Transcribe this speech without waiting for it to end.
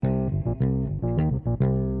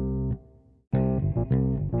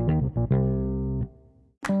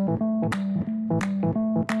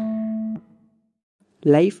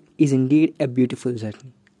Life is indeed a beautiful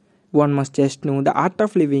journey. One must just know the art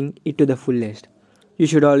of living it to the fullest. You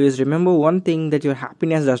should always remember one thing that your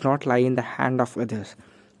happiness does not lie in the hand of others.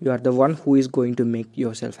 You are the one who is going to make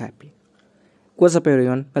yourself happy. What's up,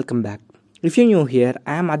 everyone? Welcome back. If you're new here,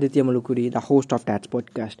 I am Aditya Mulukuri, the host of Dad's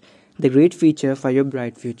podcast, the great feature for your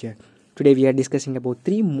bright future. Today, we are discussing about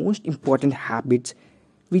three most important habits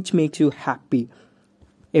which makes you happy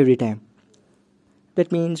every time.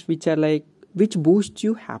 That means which boosts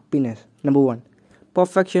you happiness. Number one,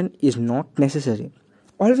 perfection is not necessary.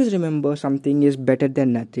 Always remember something is better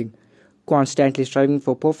than nothing. Constantly striving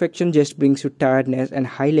for perfection just brings you tiredness and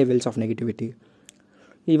high levels of negativity.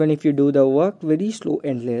 Even if you do the work very slow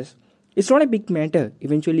and less, it's not a big matter.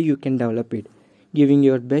 Eventually, you can develop it. Giving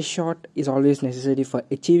your best shot is always necessary for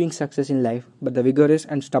achieving success in life, but the vigorous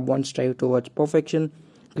and stubborn strive towards perfection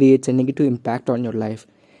creates a negative impact on your life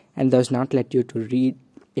and does not let you to lead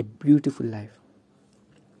a beautiful life.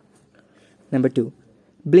 Number two,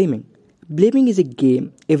 blaming. Blaming is a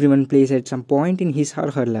game everyone plays at some point in his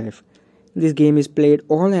or her life. This game is played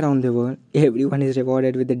all around the world. Everyone is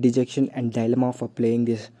rewarded with the dejection and dilemma for playing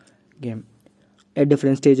this game. At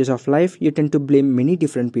different stages of life, you tend to blame many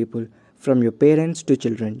different people, from your parents to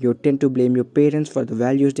children. You tend to blame your parents for the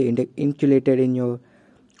values they inculcated in you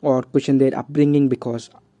or question their upbringing because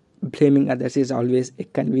blaming others is always a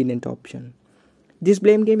convenient option. This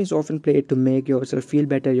blame game is often played to make yourself feel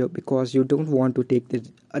better because you don't want to take the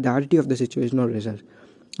authority of the situation or result.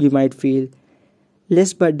 You might feel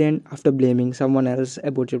less burden after blaming someone else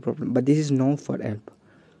about your problem, but this is no for help.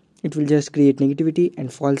 It will just create negativity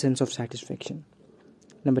and false sense of satisfaction.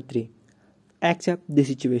 Number three, accept the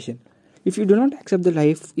situation. If you do not accept the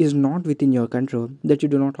life is not within your control, that you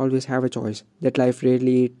do not always have a choice, that life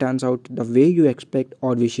rarely turns out the way you expect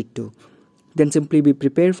or wish it to, then simply be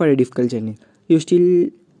prepared for a difficult journey. You still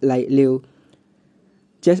live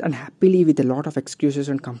just unhappily with a lot of excuses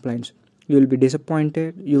and complaints. You will be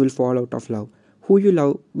disappointed, you will fall out of love. Who you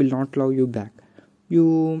love will not love you back.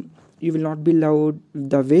 You will not be loved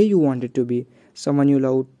the way you want it to be. Someone you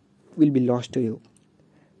love will be lost to you.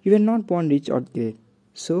 You were not born rich or great.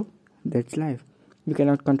 So that's life. You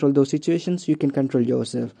cannot control those situations, you can control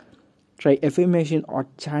yourself. Try affirmation or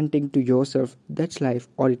chanting to yourself, that's life,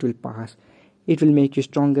 or it will pass. It will make you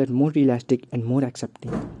stronger, more realistic, and more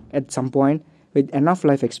accepting. At some point, with enough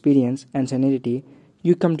life experience and sanity,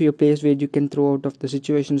 you come to a place where you can throw out of the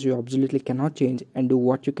situations you absolutely cannot change and do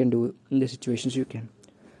what you can do in the situations you can.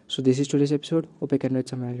 So this is today's episode. Hope I can read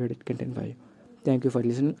some valuable content for you. Thank you for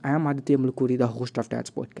listening. I am Aditya Mulkuri, the host of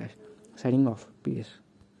Dad's podcast. Signing off. Peace.